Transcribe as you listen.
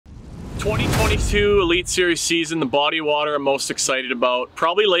2022 Elite Series season, the body of water I'm most excited about,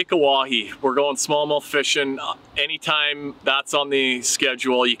 probably Lake Oahe. We're going smallmouth fishing. Anytime that's on the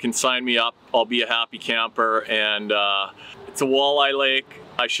schedule, you can sign me up. I'll be a happy camper, and it's a walleye lake.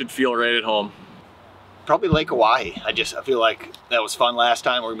 I should feel right at home. Probably Lake Oahe. I feel like that was fun last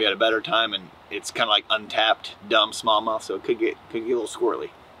time. We're gonna be at a better time, and it's kind of like untapped, dumb smallmouth, so it could get a little squirrely.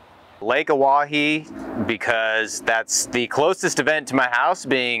 Lake Oahe, because that's the closest event to my house,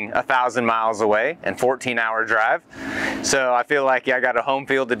 being 1,000 miles away and 14-hour drive. So I feel like I got a home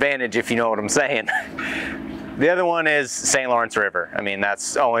field advantage, if you know what I'm saying. The other one is St. Lawrence River. I mean,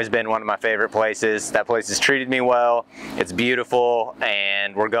 that's always been one of my favorite places. That place has treated me well. It's beautiful,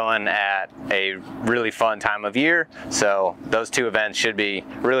 and we're going at a really fun time of year. So those two events should be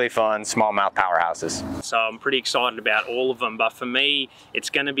really fun smallmouth powerhouses. So I'm pretty excited about all of them, but for me, it's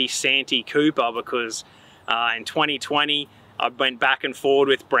going to be Santee Cooper, because in 2020, I went back and forward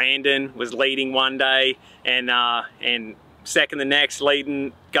with Brandon, was leading one day, and second the next,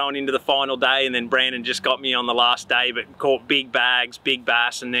 leading going into the final day, and then Brandon just got me on the last day, but caught big bags, big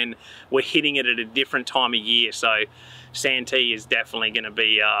bass, and then we're hitting it at a different time of year. So Santee is definitely going to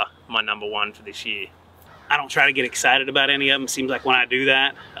be my #1 for this year. I don't try to get excited about any of them. Seems like when I do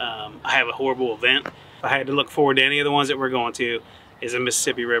that, I have a horrible event. If I had to look forward to any of the ones that we're going to, is the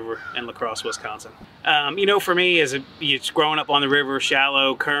Mississippi River in La Crosse, Wisconsin. You know, for me, it's growing up on the river,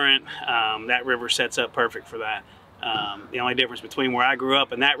 shallow current, that river sets up perfect for that. The only difference between where I grew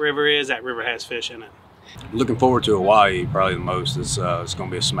up and that river has fish in it. Looking forward to Hawaii probably the most. It's going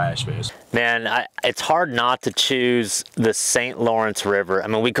to be a smash fest. Man, it's hard not to choose the St. Lawrence River. I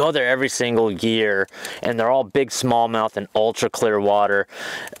mean, we go there every single year, and they're all big smallmouth and ultra clear water.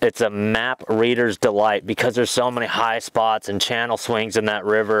 It's a map reader's delight because there's so many high spots and channel swings in that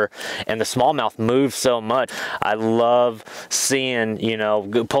river, and the smallmouth moves so much. I love seeing, you know,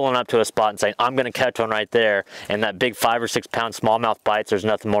 pulling up to a spot and saying, I'm going to catch one right there, and that big 5 or 6 pound smallmouth bites, there's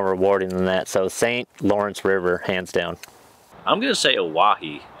nothing more rewarding than that. So St. Lawrence River, hands down. I'm going to say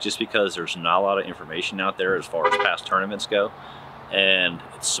Oahe, just because there's not a lot of information out there as far as past tournaments go. And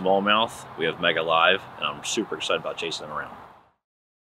it's smallmouth, we have Mega Live, and I'm super excited about chasing them around.